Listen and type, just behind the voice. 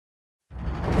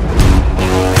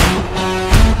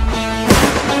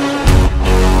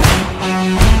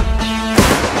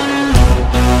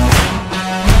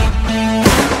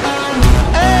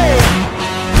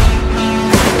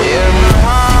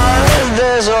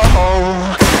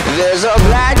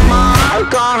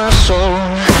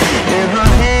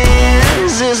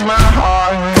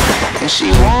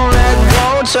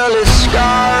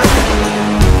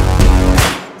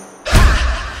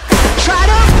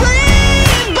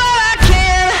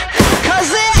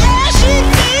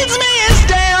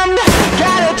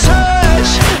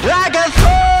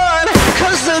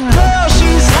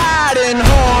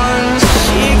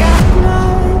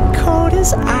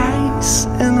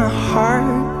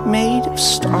made of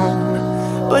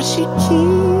stone, but she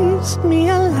keeps me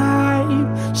alive.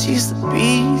 She's the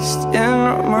beast in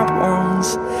my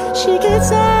bones. She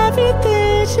gets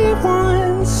everything she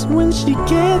wants when she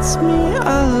gets me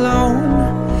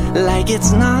alone, like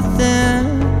it's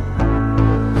nothing.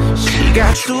 She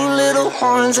got two little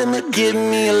horns and they give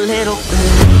me a little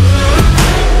bit.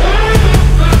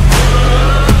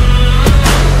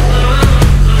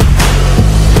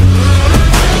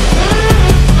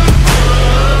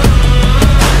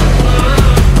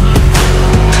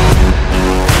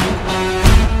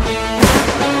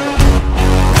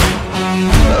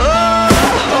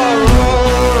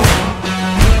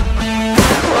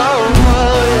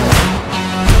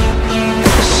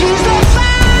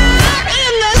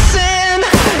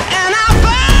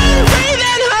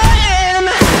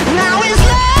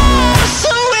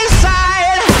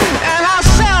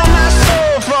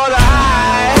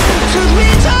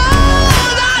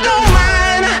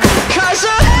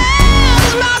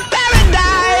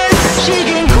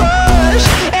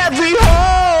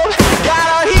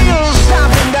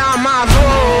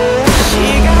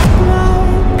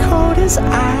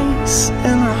 Ice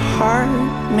and a heart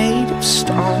made of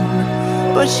stone,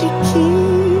 but she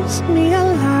keeps me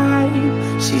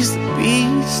alive. She's the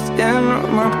beast in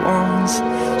my bones.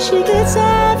 She gets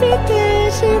everything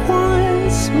she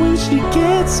wants when she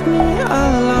gets me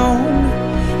alone,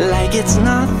 like it's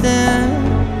nothing.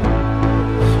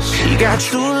 She got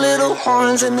two little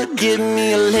horns and they give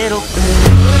me a little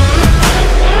bit.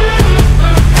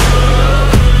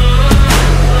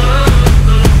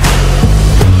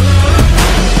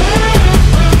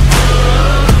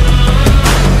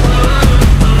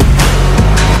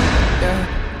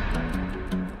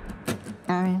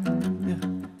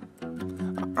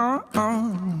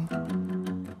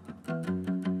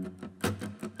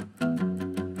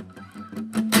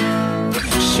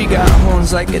 She got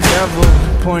horns like a devil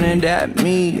pointed at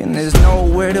me, and there's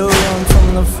nowhere to run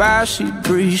from the fire she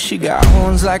breathes. She got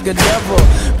horns like a devil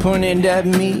pointed at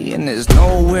me, and there's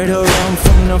nowhere to run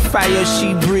from the fire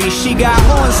she breathes. She got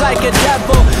horns like a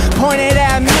devil pointed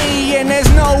at me, and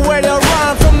there's nowhere to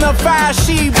run from the fire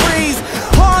she breathes.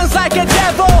 Horns like a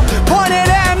devil pointed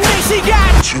at me. She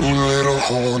got two little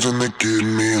horns and they give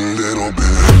me a little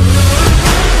bit.